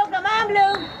 Blue. Come on,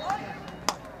 Blue.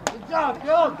 Good job,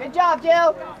 Jill! Good job,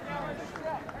 Jill!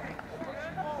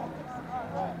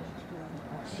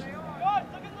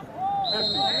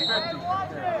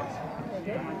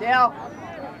 Dale.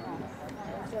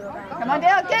 Come on,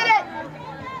 Dale, get it!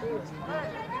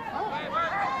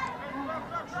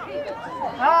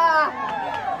 Ah!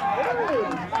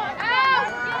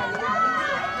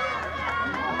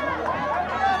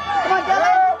 Come on,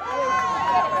 Dylan!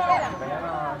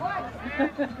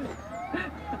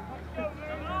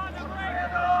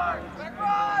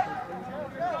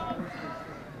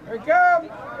 Here he comes.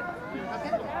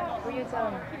 What are you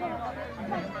telling me?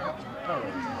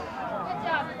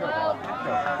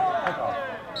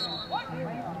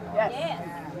 Yes.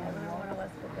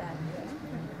 Let's put that.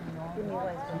 Give me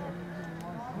one.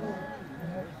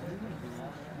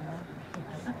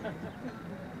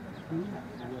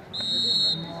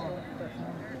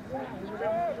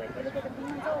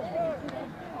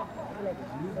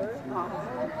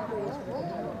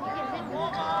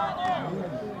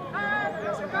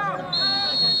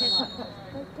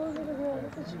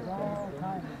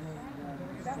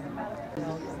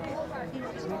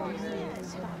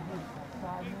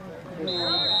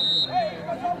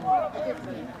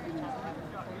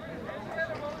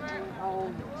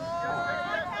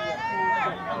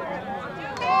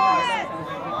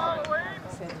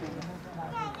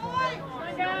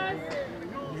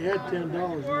 He had $10 and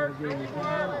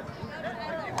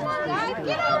I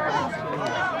gave him $10.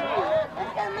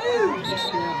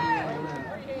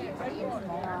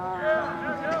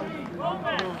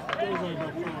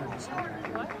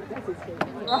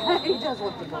 He does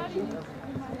look the ball.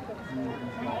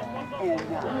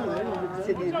 And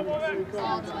sit in. I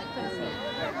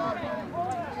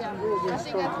think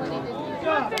that's what he did.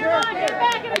 Get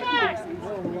back in the back.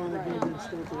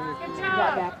 Good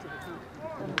job.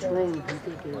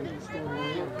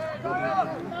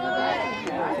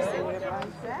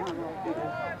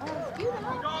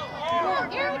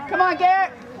 Come on,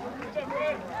 Garrett.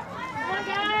 Come on,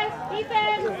 guys.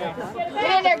 Defense. Get it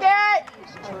Get in there, Garrett.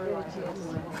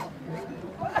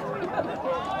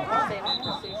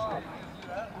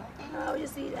 Oh, you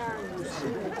see,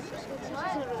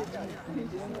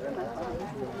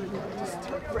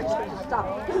 Stop.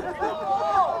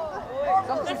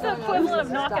 That's the equivalent of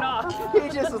knock it off. He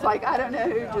just was like, I don't know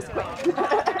who just quit.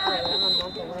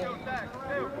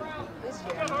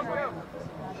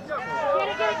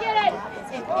 Get it.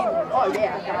 Oh,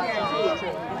 yeah, I guarantee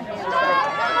it.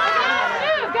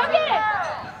 Go get it.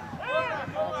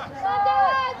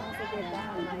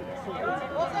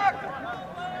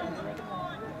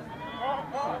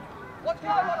 Let's go!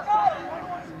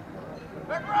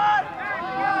 Back right!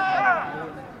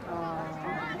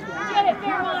 Get it,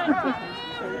 Fairmont.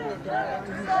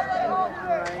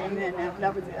 And then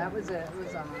that was it. It was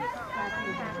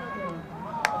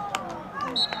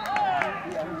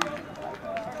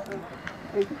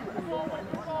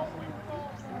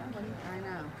I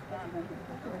know.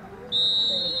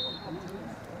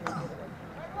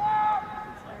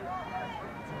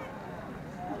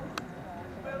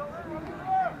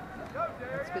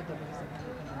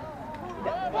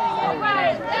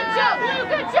 Right. Good job, Blue.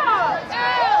 Good job.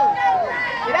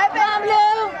 Get up,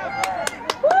 Blue.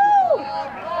 Woo!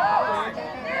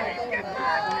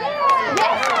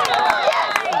 Yes!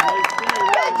 Yes!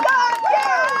 Good job,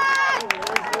 Karen!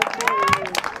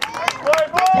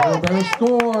 Polar Bear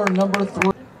score, number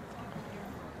 3.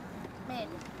 Man,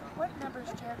 what number is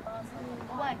Jared Boston?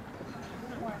 1.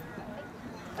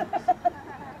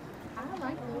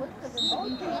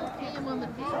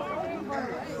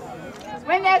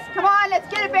 Win this. Come on, let's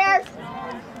get it, Bears.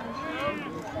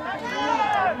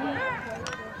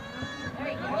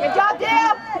 Good job,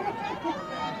 Dale.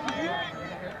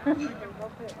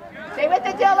 Stay with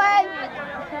it, Dylan.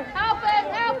 Help him,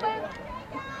 help him.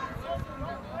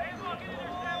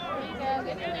 There you go.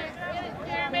 Get in there. Get it,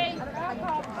 Jeremy. Go.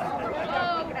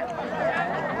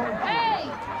 Hey.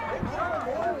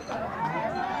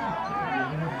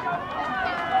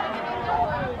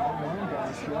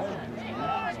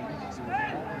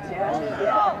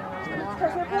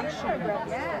 Because they're picture,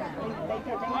 yeah.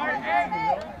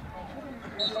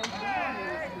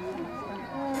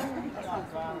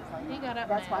 He got up.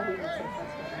 That's why we didn't say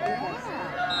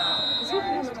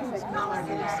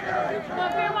Come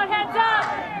on, Fairmont, heads up.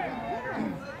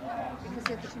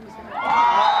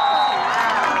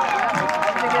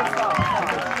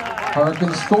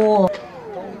 Perkins score.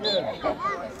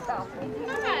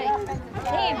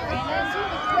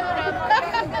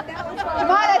 Come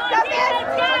on, let's go, man.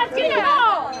 Get it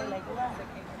all.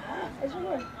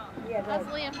 That's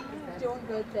Liam. Doing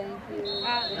good, thank you.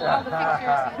 All the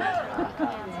pictures.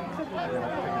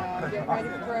 Get ready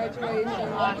for graduation.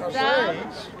 Awesome.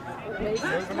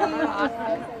 Mason's coming off.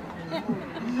 I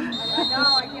know,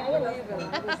 I can't believe it.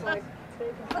 It was like,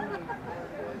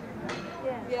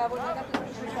 yeah, when I got the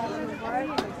pictures out of the party,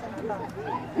 they sent it back.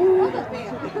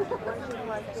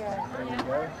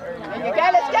 There you go,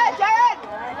 let's go, Jared.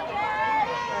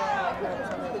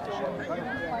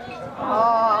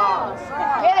 Oh,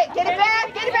 get it back,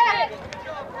 get it back.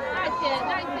 Nice kid,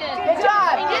 nice kid. Good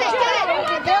job, get it.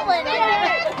 Dylan,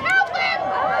 Help him.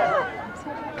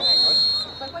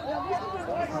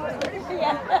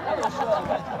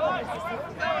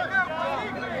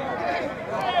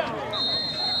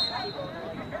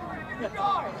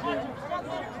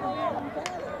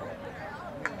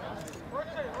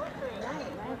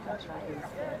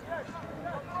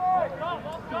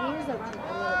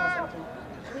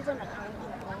 He's on the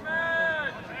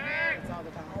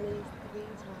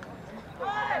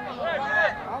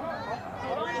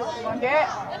Get.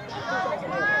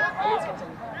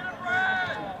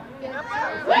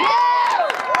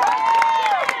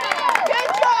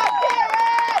 Good job,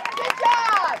 Garrett! Good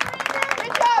job!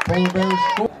 Good job, Polar Bear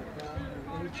score.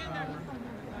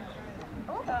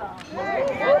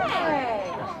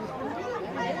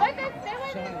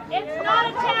 It's not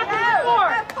a tackle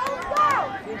sport.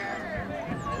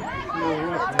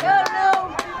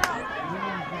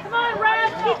 Come on,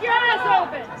 Raz, keep your eyes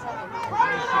open.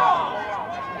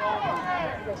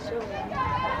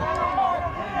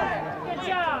 Good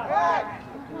job.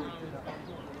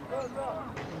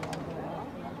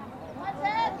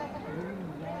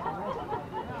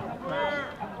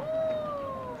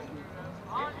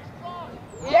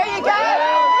 There you go!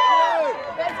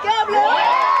 Let's go, Blue!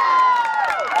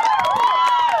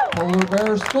 Polar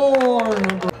Bear score,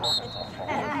 number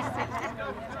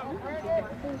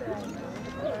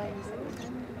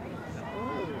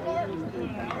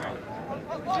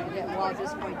well, at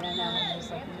this point, then I'm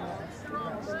just like,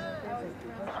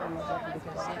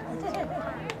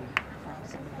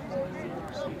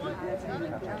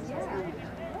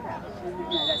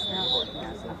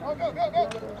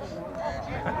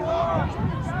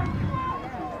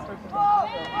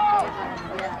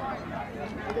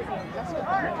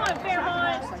 Come on,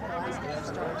 Fairmont.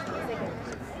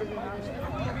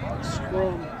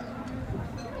 Scrum.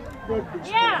 Good.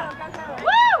 Yeah.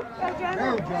 Woo! Go, John.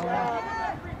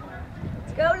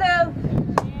 Let's go, Lou!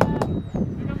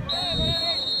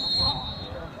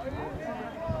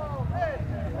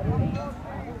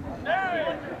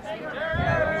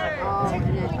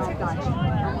 oh gosh,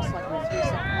 almost like a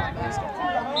 3-second basket.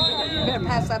 You better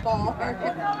pass that ball. Come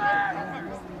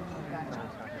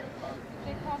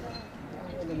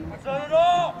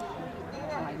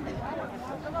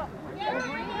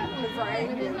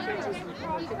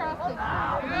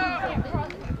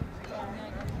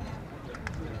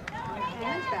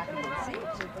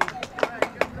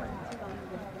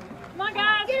on,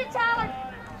 guys. Get it, Tyler.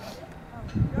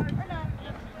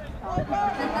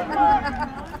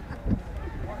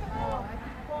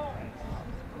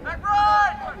 Back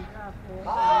right!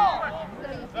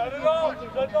 Set it off!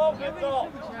 Set off! It's off!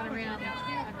 Run around.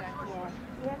 Okay.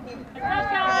 Come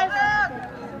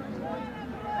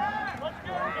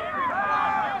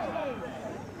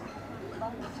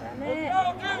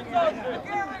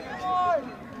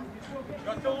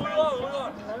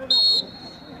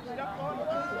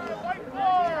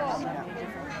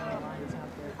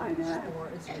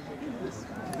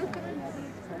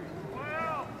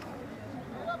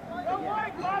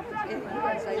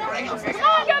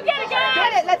on, go get it, guys!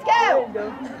 Get it, let's go!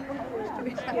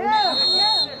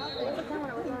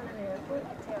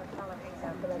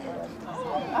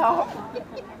 Oh.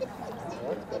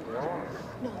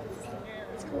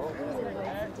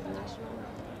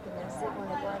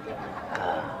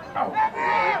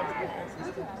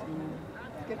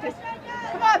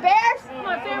 Come on, Bears! Come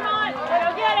on, Fairmont! Go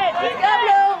get it! Let's go,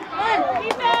 Blue! Come on!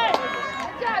 Defense!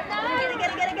 Get it!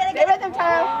 Stay with them,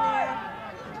 Tyler!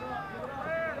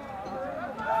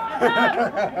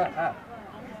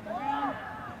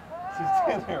 She's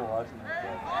sitting there watching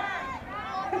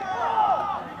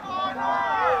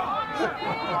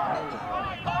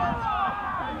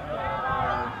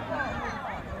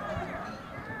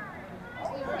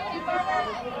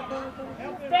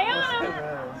Stay on him!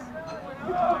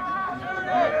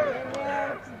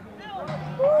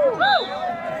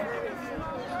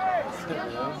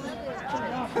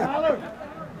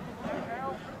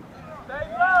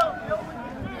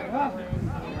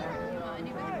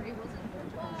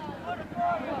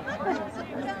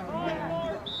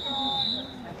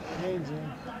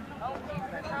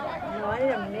 No, I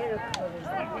need a miracle.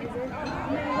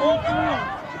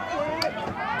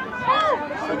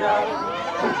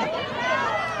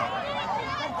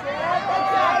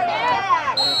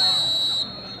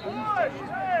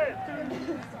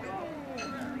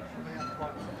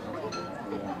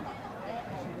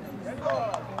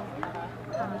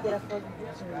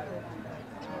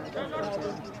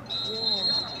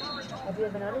 Have you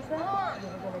ever noticed that?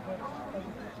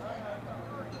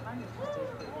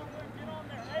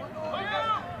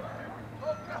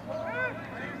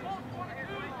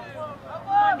 Come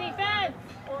on, defense!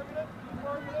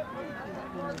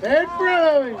 Dead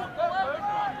friendly.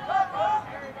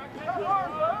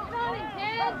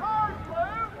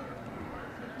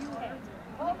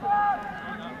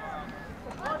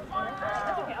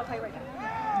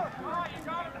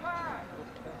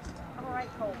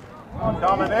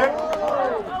 Dominic.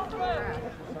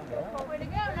 Way to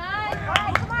go, nice. All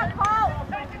right, come on, Paul.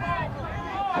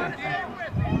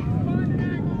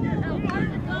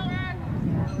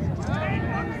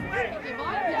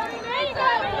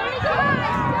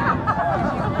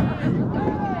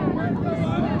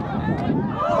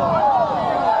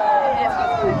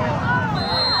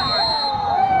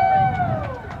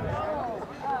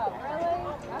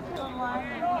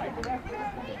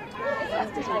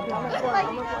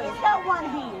 He's got one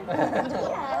hand.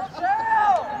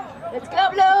 Let's go,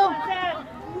 Blue!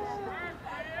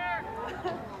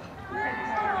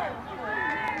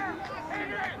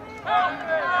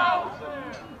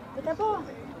 Get that ball.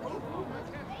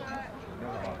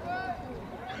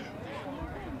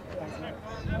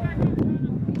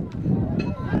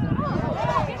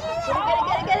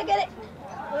 Get it.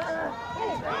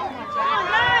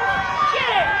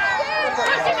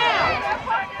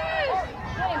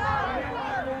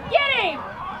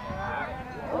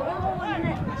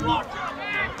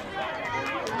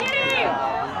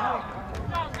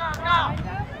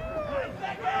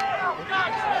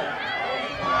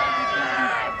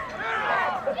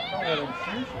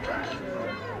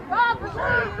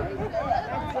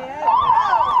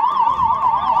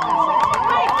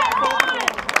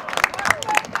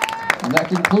 And that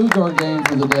concludes our game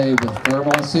for the day with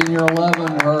Fairmont Senior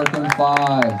 11, Hurricane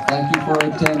 5. Thank you for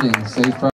attending. Safe